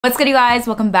What's good, you guys?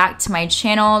 Welcome back to my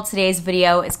channel. Today's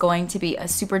video is going to be a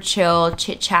super chill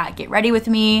chit chat, get ready with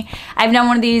me. I haven't done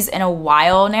one of these in a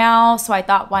while now, so I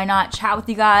thought why not chat with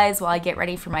you guys while I get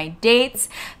ready for my dates.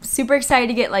 I'm super excited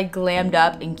to get like glammed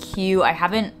up and cute. I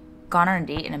haven't gone on a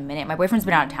date in a minute. My boyfriend's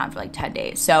been out of town for like 10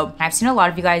 days. So I've seen a lot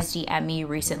of you guys DM me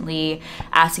recently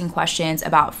asking questions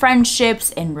about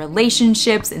friendships and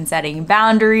relationships and setting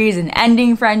boundaries and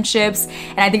ending friendships.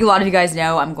 And I think a lot of you guys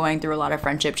know I'm going through a lot of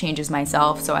friendship changes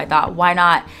myself. So I thought why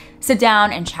not sit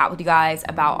down and chat with you guys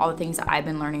about all the things that I've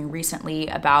been learning recently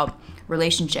about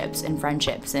relationships and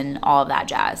friendships and all of that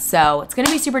jazz. So it's gonna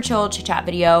be super chill chit chat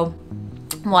video.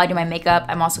 While I do my makeup,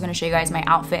 I'm also gonna show you guys my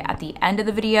outfit at the end of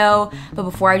the video. But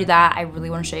before I do that, I really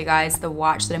wanna show you guys the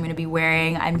watch that I'm gonna be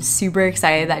wearing. I'm super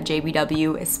excited that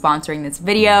JBW is sponsoring this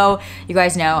video. You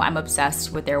guys know I'm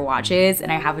obsessed with their watches,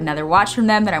 and I have another watch from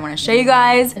them that I wanna show you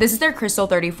guys. This is their Crystal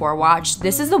 34 watch.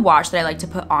 This is the watch that I like to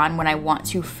put on when I want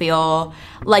to feel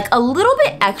like a little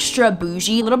bit extra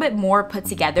bougie, a little bit more put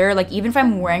together. Like even if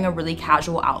I'm wearing a really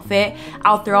casual outfit,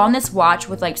 I'll throw on this watch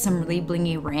with like some really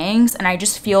blingy rings, and I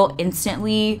just feel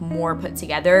instantly more put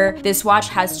together. This watch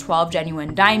has 12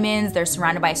 genuine diamonds. They're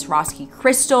surrounded by Swarovski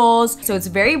crystals. So it's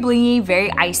very blingy, very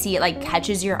icy. It like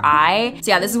catches your eye.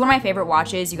 So yeah, this is one of my favorite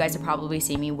watches. You guys have probably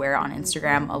seen me wear it on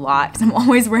Instagram a lot because I'm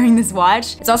always wearing this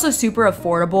watch. It's also super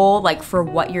affordable, like for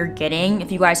what you're getting. If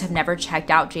you guys have never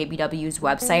checked out JBW's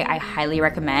website, I highly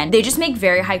recommend. They just make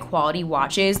very high quality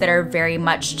watches that are very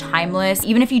much timeless.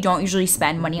 Even if you don't usually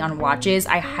spend money on watches,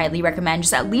 I highly recommend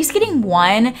just at least getting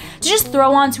one to just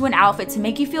throw onto an outfit to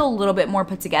make you feel a little bit more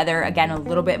put together. Again, a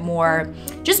little bit more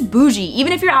just bougie.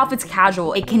 Even if your outfit's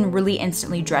casual, it can really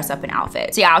instantly dress up an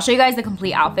outfit. So yeah, I'll show you guys the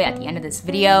complete outfit at the end of this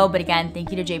video. But again, thank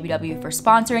you to JBW for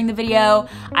sponsoring the video.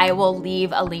 I will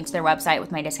leave a link to their website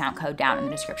with my discount code down in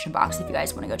the description box if you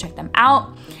guys want to go check them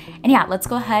out. And yeah, let's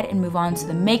go ahead and move on to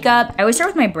the makeup. I always start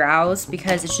with my brows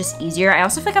because it's just easier. I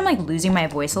also feel like I'm like losing my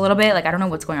voice a little bit. Like I don't know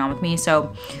what's going on with me,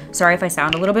 so sorry if I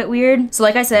sound a little bit weird. So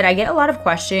like I said, I get a lot of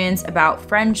questions about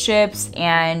friendships,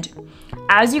 and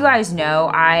as you guys know,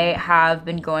 I have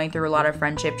been going through a lot of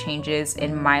friendship changes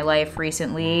in my life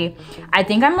recently. I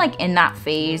think I'm like in that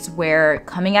phase where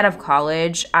coming out of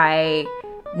college, I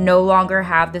no longer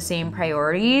have the same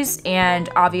priorities, and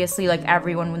obviously like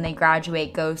everyone when they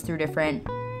graduate goes through different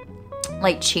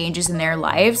like changes in their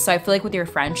lives. So I feel like with your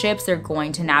friendships, they're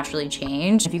going to naturally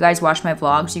change. If you guys watch my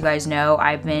vlogs, you guys know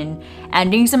I've been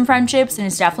ending some friendships, and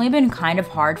it's definitely been kind of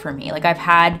hard for me. Like I've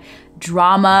had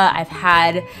drama, I've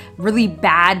had really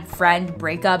bad friend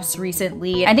breakups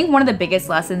recently. I think one of the biggest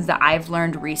lessons that I've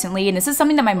learned recently, and this is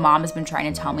something that my mom has been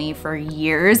trying to tell me for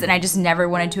years and I just never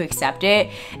wanted to accept it,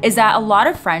 is that a lot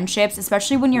of friendships,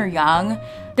 especially when you're young,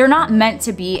 they're not meant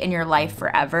to be in your life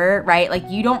forever, right? Like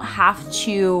you don't have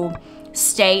to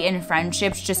stay in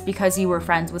friendships just because you were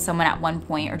friends with someone at one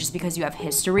point or just because you have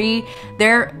history.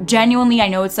 They're genuinely, I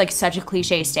know it's like such a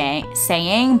cliche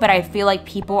saying, but I feel like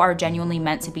people are genuinely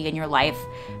meant to be in your life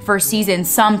for seasons.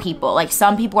 Some people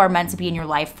are meant to be in your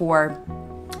life for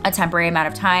a temporary amount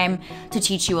of time to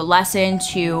teach you a lesson,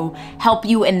 to help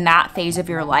you in that phase of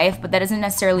your life, but that doesn't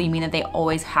necessarily mean that they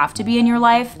always have to be in your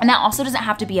life. And that also doesn't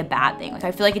have to be a bad thing. Like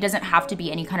I feel like it doesn't have to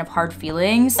be any kind of hard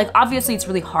feelings. Like obviously it's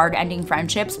really hard ending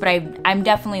friendships, but I'm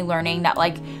definitely learning that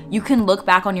like you can look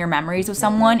back on your memories with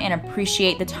someone and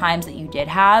appreciate the times that you did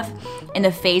have in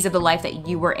the phase of the life that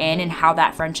you were in and how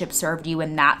that friendship served you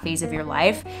in that phase of your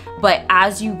life. But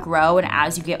as you grow and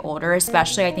as you get older,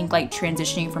 especially I think like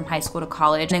transitioning from high school to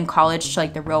college and college to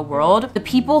like the real world, the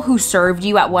people who served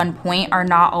you at one point are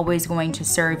not always going to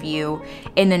serve you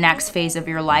in the next phase of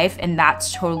your life, and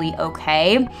that's totally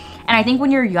okay. And I think when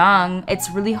you're young, it's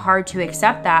really hard to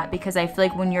accept that, because I feel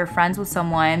like when you're friends with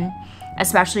someone,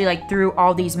 especially like through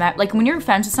all these like when you're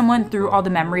friends with someone through all the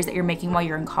memories that you're making while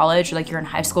you're in college or like you're in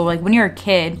high school, like when you're a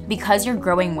kid, because you're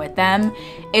growing with them,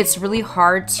 it's really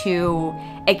hard to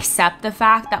accept the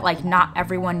fact that like not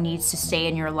everyone needs to stay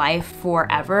in your life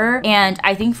forever. And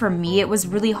I think for me it was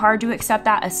really hard to accept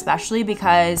that, especially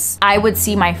because I would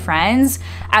see my friends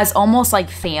as almost like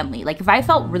family. Like if I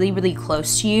felt really, really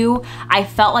close to you, I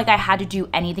felt like I had to do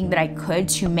anything that I could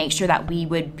to make sure that we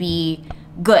would be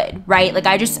good, right? Like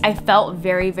I felt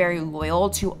very, very loyal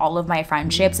to all of my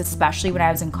friendships, especially when I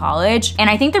was in college. And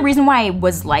I think the reason why I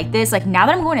was like this, like now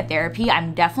that I'm going to therapy,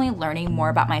 I'm definitely learning more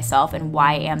about myself and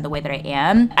why I am the way that I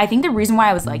am. I think the reason why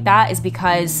I was like that is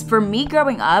because for me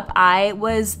growing up, I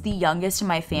was the youngest in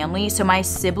my family. So my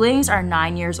siblings are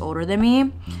 9 years older than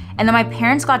me. And then my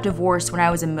parents got divorced when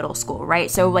I was in middle school, right?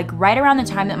 So like right around the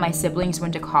time that my siblings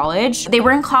went to college, they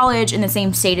were in college in the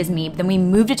same state as me, but then we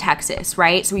moved to Texas,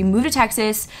 right? So we moved to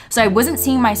Texas, so I wasn't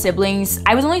seeing my siblings.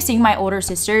 I was only seeing my older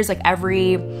sisters like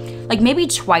maybe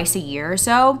twice a year or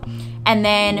so. And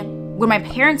then when my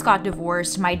parents got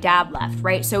divorced, my dad left,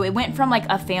 right? So it went from like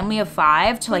a family of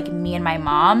 5 to like me and my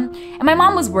mom. And my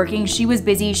mom was working, she was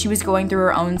busy, she was going through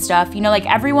her own stuff. You know,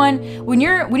 like everyone, when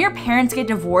your parents get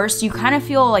divorced, you kind of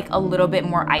feel like a little bit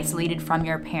more isolated from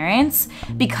your parents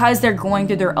because they're going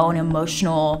through their own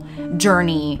emotional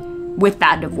journey with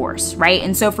that divorce, right?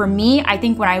 And so for me, I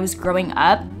think when I was growing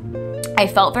up, I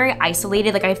felt very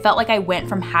isolated. Like I felt like I went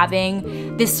from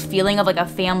having this feeling of like a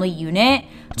family unit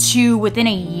to within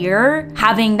a year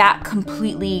having that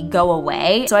completely go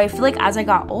away. So I feel like as I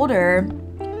got older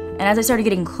and as I started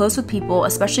getting close with people,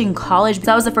 especially in college, because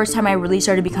that was the first time I really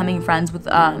started becoming friends with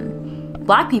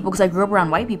Black people, because I grew up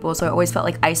around white people, so I always felt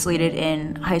like isolated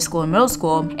in high school and middle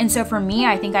school. And so for me,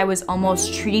 I think I was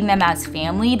almost treating them as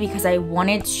family because I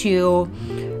wanted to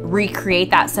recreate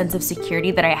that sense of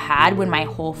security that I had when my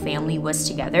whole family was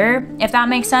together, if that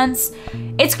makes sense.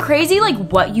 It's crazy like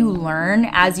what you learn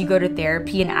as you go to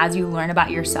therapy and as you learn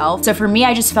about yourself. So for me,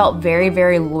 I just felt very,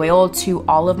 very loyal to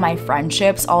all of my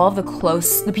friendships, all of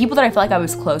the people that I felt like I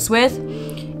was close with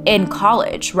in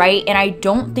college, right? And I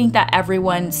don't think that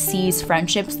everyone sees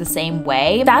friendships the same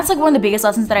way. That's like one of the biggest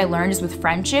lessons that I learned is with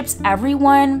friendships,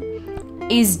 everyone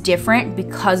is different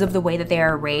because of the way that they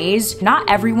are raised. Not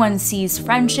everyone sees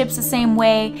friendships the same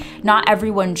way. Not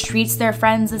everyone treats their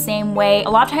friends the same way. A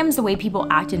lot of times the way people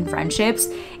act in friendships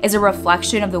is a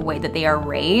reflection of the way that they are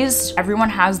raised. Everyone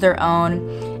has their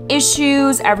own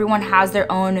issues. Everyone has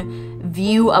their own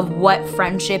view of what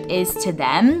friendship is to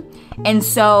them. And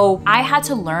so I had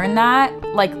to learn that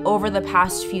like over the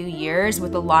past few years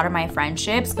with a lot of my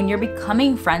friendships. When you're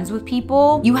becoming friends with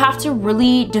people, you have to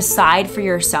really decide for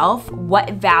yourself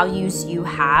what values you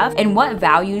have and what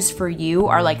values for you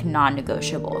are like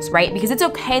non-negotiables, right? Because it's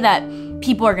okay that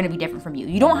people are gonna be different from you.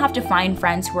 You don't have to find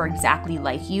friends who are exactly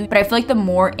like you, but I feel like the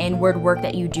more inward work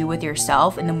that you do with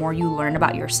yourself and the more you learn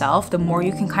about yourself, the more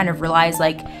you can kind of realize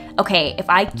like, okay, if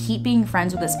I keep being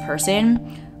friends with this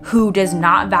person who does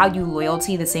not value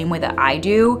loyalty the same way that I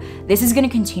do, this is gonna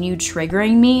continue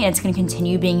triggering me and it's gonna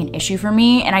continue being an issue for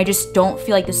me. And I just don't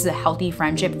feel like this is a healthy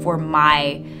friendship for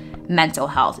my mental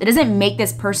health. It doesn't make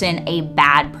this person a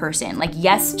bad person. Like,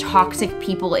 yes, toxic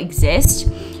people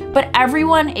exist, but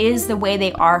everyone is the way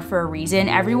they are for a reason.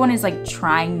 Everyone is like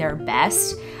trying their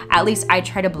best. At least I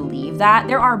try to believe that.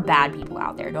 There are bad people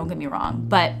out there, don't get me wrong.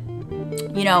 But,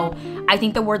 you know, I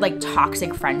think the word like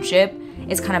toxic friendship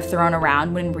is kind of thrown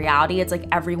around when in reality it's like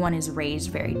everyone is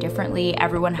raised very differently.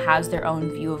 Everyone has their own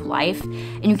view of life.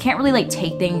 And you can't really like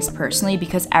take things personally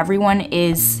because everyone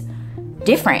is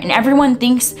different and everyone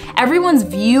thinks everyone's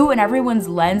view and everyone's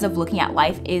lens of looking at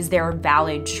life is their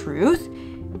valid truth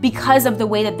because of the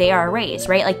way that they are raised,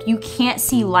 right? Like you can't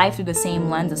see life through the same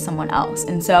lens as someone else.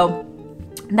 And so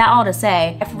that all to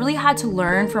say, I've really had to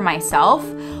learn for myself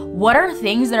what are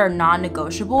things that are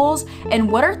non-negotiables and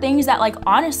what are things that like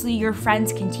honestly your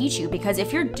friends can teach you. Because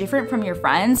if you're different from your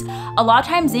friends, a lot of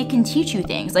times they can teach you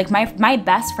things. Like my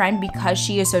best friend, because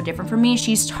she is so different from me,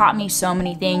 she's taught me so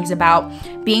many things about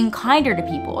being kinder to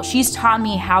people. She's taught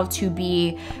me how to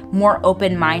be more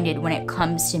open-minded when it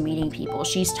comes to meeting people.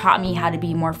 She's taught me how to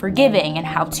be more forgiving and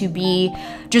how to be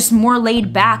just more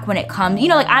laid back when it comes, you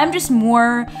know, like I'm just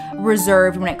more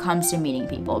reserved when it comes to meeting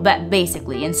people, but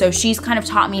basically. And so she's kind of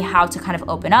taught me how to kind of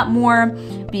open up more,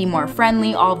 be more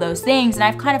friendly, all those things. And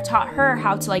I've kind of taught her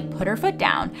how to like put her foot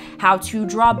down, how to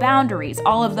draw boundaries,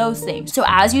 all of those things. So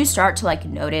as you start to like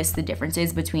notice the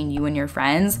differences between you and your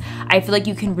friends, I feel like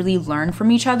you can really learn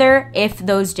from each other if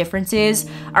those differences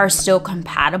are still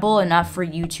compatible enough for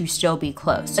you to still be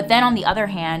close. But then on the other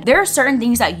hand, there are certain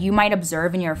things that you might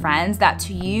observe in your friends that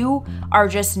to you are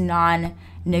just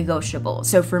non-negotiable.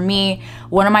 So for me,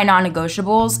 one of my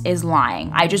non-negotiables is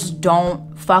lying. I just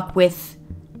don't fuck with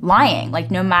lying.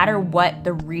 Like no matter what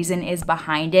the reason is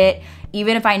behind it,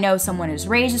 even if I know someone is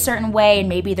raised a certain way and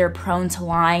maybe they're prone to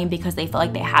lying because they feel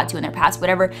like they had to in their past,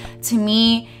 whatever, to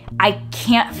me, I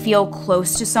can't feel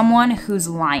close to someone who's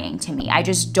lying to me. I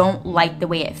just don't like the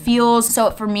way it feels. So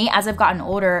for me, as I've gotten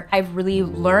older, I've really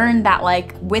learned that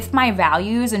like with my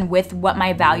values and with what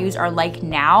my values are like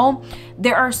now,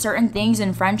 there are certain things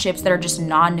in friendships that are just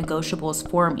non-negotiables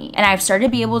for me. And I've started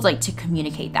to be able to like to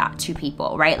communicate that to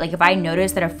people, right? Like if I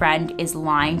notice that a friend is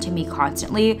lying to me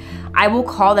constantly, I will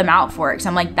call them out for it. Cause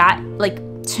I'm like that, like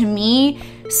to me,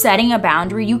 setting a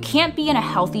boundary, you can't be in a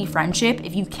healthy friendship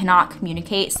if you cannot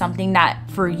communicate something that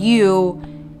for you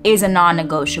is a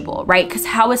non-negotiable, right? Because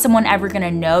how is someone ever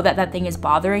gonna know that that thing is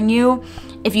bothering you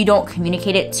if you don't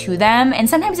communicate it to them? And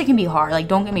sometimes it can be hard, like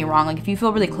don't get me wrong, like if you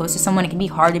feel really close to someone, it can be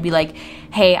hard to be like,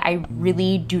 hey, I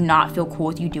really do not feel cool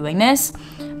with you doing this.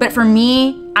 But for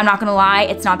me, I'm not gonna lie,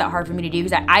 it's not that hard for me to do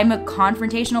because I'm a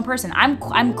confrontational person. I'm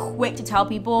quick to tell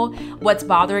people what's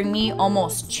bothering me,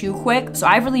 almost too quick. So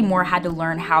I've really more had to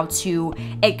learn how to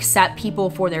accept people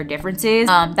for their differences.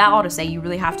 That all to say, you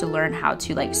really have to learn how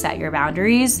to like set your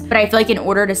boundaries. But I feel like in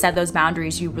order to set those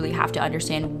boundaries, you really have to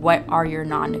understand what are your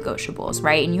non-negotiables,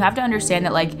 right? And you have to understand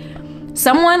that like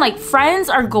someone, like friends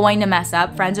are going to mess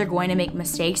up, friends are going to make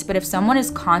mistakes, but if someone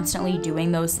is constantly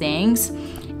doing those things,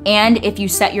 and if you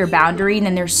set your boundary and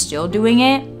then they're still doing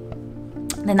it,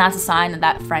 then that's a sign that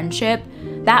that friendship,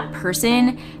 that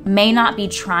person may not be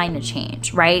trying to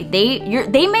change, right? They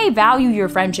may value your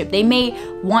friendship. They may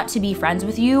want to be friends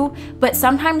with you, but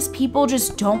sometimes people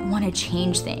just don't want to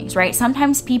change things, right?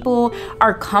 Sometimes people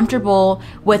are comfortable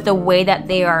with the way that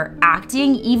they are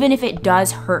acting, even if it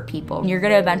does hurt people. And you're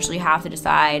gonna eventually have to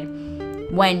decide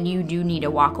when you do need to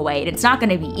walk away. And it's not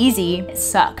gonna be easy, it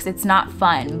sucks, it's not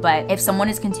fun, but if someone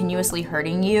is continuously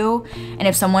hurting you and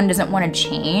if someone doesn't wanna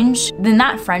change, then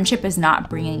that friendship is not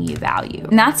bringing you value.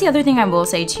 And that's the other thing I will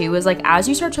say too, is like as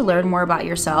you start to learn more about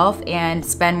yourself and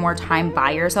spend more time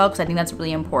by yourself, because I think that's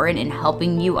really important in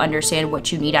helping you understand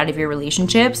what you need out of your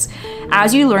relationships,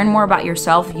 as you learn more about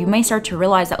yourself, you may start to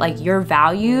realize that like your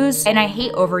values, and I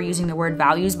hate overusing the word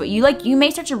values, but you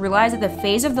may start to realize that the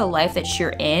phase of the life that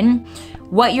you're in,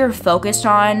 what you're focused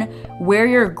on, where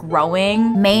you're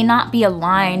growing, may not be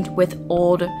aligned with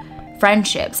old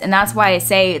friendships. And that's why I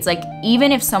say it's like,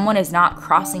 even if someone is not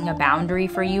crossing a boundary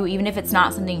for you, even if it's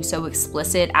not something so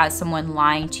explicit as someone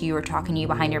lying to you or talking to you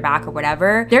behind your back or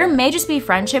whatever, there may just be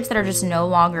friendships that are just no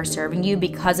longer serving you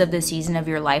because of the season of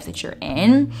your life that you're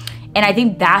in. And I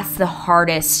think that's the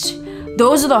hardest,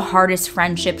 those are the hardest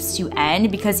friendships to end,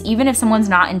 because even if someone's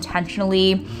not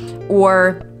intentionally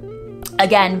or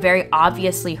again, very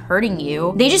obviously hurting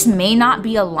you, they just may not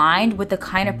be aligned with the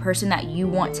kind of person that you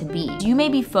want to be. You may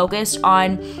be focused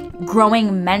on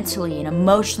growing mentally and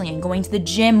emotionally and going to the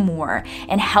gym more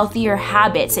and healthier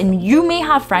habits. And you may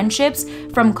have friendships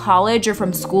from college or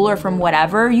from school or from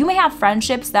whatever. You may have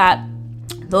friendships that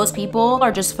those people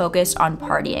are just focused on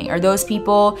partying, or those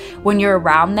people, when you're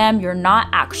around them, you're not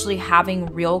actually having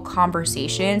real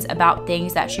conversations about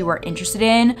things that you are interested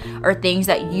in or things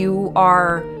that you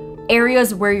are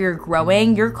areas where you're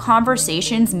growing. Your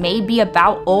conversations may be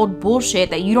about old bullshit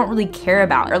that you don't really care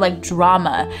about, or like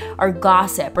drama or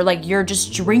gossip, or like you're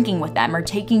just drinking with them or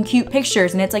taking cute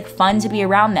pictures and it's like fun to be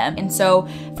around them. And so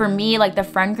for me, like the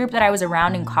friend group that I was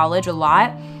around in college a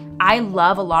lot, I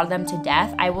love a lot of them to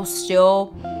death. I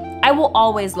will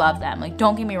always love them. Like,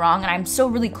 don't get me wrong, and I'm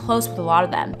still really close with a lot of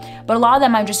them. But a lot of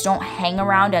them I just don't hang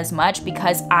around as much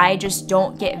because I just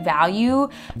don't get value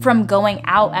from going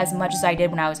out as much as I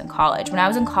did when I was in college. When I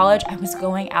was in college, I was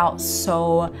going out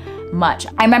so much.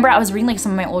 I remember I was reading like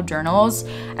some of my old journals,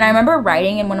 and I remember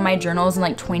writing in one of my journals in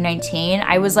like 2019,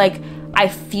 I was like, I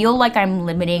feel like I'm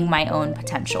limiting my own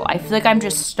potential. I feel like I'm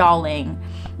just stalling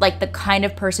like the kind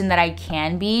of person that I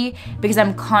can be because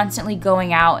I'm constantly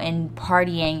going out and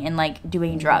partying and like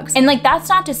doing drugs. And like, that's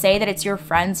not to say that it's your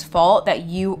friend's fault that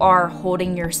you are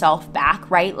holding yourself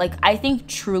back, right? Like, I think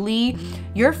truly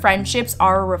your friendships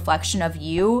are a reflection of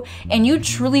you, and you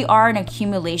truly are an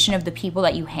accumulation of the people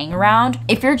that you hang around.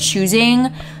 If you're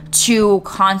choosing to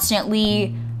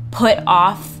constantly put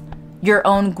off your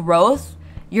own growth,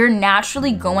 you're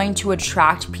naturally going to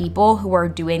attract people who are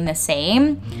doing the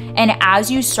same. And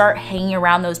as you start hanging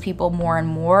around those people more and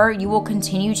more, you will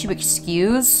continue to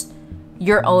excuse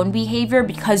your own behavior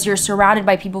because you're surrounded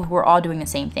by people who are all doing the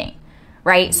same thing,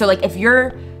 right? So like, if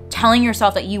you're telling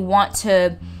yourself that you want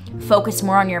to focus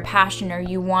more on your passion, or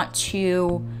you want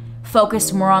to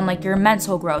focus more on like your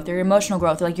mental growth or your emotional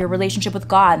growth, or like your relationship with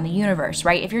God and the universe,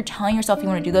 right? If you're telling yourself you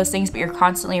want to do those things, but you're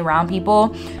constantly around people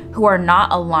who are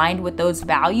not aligned with those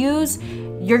values,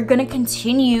 you're gonna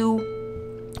continue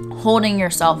holding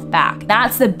yourself back.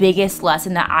 That's the biggest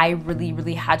lesson that I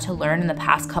really had to learn in the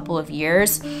past couple of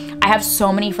years. I have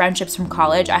so many friendships from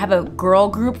college. I have a girl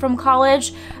group from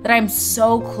college that I'm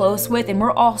so close with, and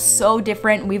we're all so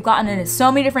different. We've gotten into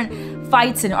so many different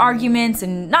fights and arguments,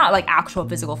 and not like actual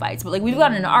physical fights, but like we've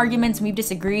gotten into arguments and we've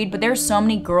disagreed. But there's so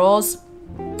many girls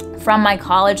from my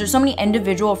college, there's so many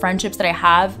individual friendships that I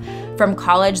have from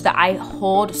college that I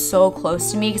hold so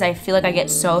close to me because I feel like I get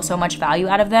so much value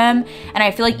out of them. And I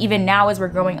feel like even now as we're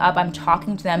growing up, I'm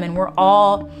talking to them, and we're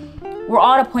all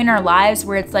at a point in our lives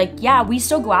where it's like, yeah, we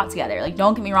still go out together. Like,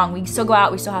 don't get me wrong, we still go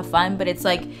out, we still have fun, but it's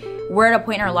like we're at a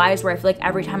point in our lives where I feel like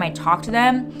every time I talk to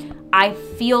them, I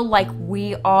feel like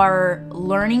we are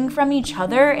learning from each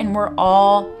other and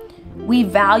we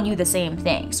value the same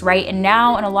things, right? And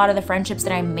now in a lot of the friendships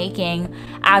that I'm making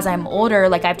as I'm older,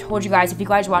 like I've told you guys, if you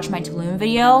guys watch my Tulum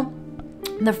video,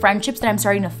 the friendships that I'm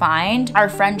starting to find are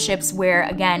friendships where,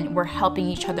 again, we're helping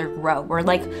each other grow. We're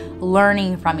like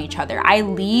learning from each other. I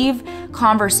leave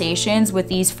conversations with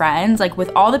these friends, like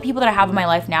with all the people that I have in my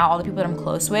life now, all the people that I'm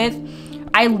close with,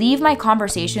 I leave my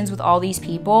conversations with all these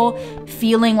people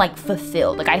feeling like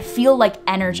fulfilled. Like I feel like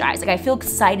energized, like I feel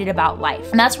excited about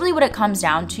life. And that's really what it comes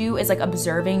down to, is like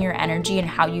observing your energy and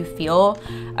how you feel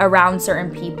around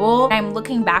certain people. And I'm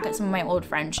looking back at some of my old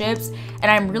friendships and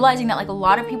I'm realizing that like a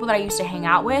lot of people that I used to hang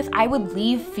out with, I would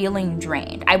leave feeling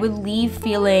drained. I would leave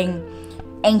feeling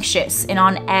anxious and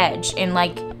on edge and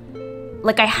like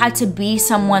I had to be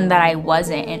someone that I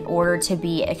wasn't in order to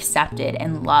be accepted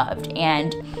and loved.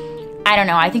 And I don't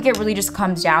know, I think it really just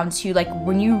comes down to like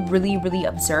when you really, really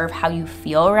observe how you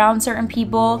feel around certain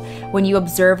people, when you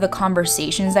observe the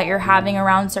conversations that you're having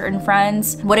around certain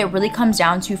friends, what it really comes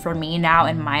down to for me now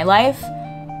in my life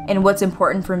and what's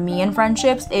important for me in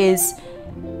friendships is,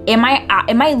 am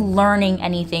I learning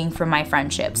anything from my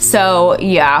friendships? So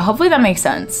yeah, hopefully that makes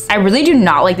sense. I really do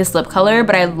not like this lip color,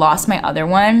 but I lost my other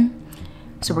one,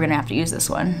 so we're gonna have to use this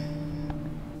one.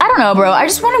 I don't know, bro, I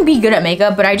just wanna be good at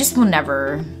makeup, but I just will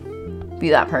never be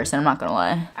that person, I'm not gonna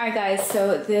lie. All right guys,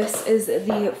 so this is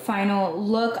the final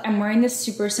look. I'm wearing this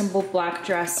super simple black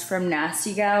dress from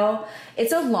Nasty Gal.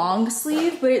 It's a long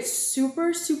sleeve, but it's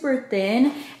super, super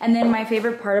thin. And then my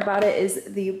favorite part about it is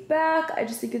the back. I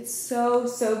just think it's so,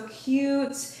 so cute.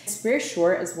 It's very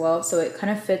short as well, so it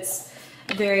kind of fits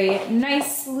very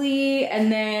nicely.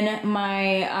 And then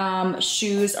my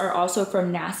shoes are also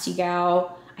from Nasty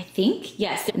Gal, I think,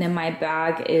 yes. And then my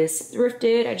bag is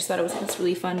thrifted. I just thought it was this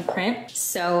really fun print.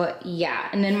 So yeah,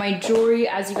 and then my jewelry,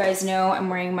 as you guys know, I'm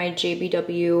wearing my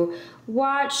JBW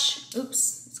watch.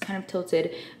 Oops, it's kind of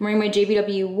tilted. I'm wearing my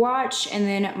JBW watch, and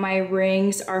then my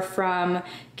rings are from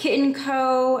Kit &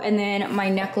 Co. And then my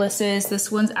necklaces,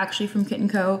 this one's actually from Kit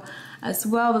 & Co. as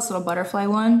well, this little butterfly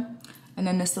one. And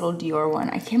then this little Dior one.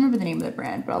 I can't remember the name of the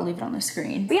brand, but I'll leave it on the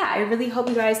screen. But yeah, I really hope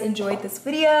you guys enjoyed this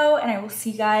video, and I will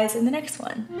see you guys in the next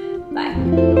one.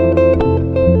 Bye.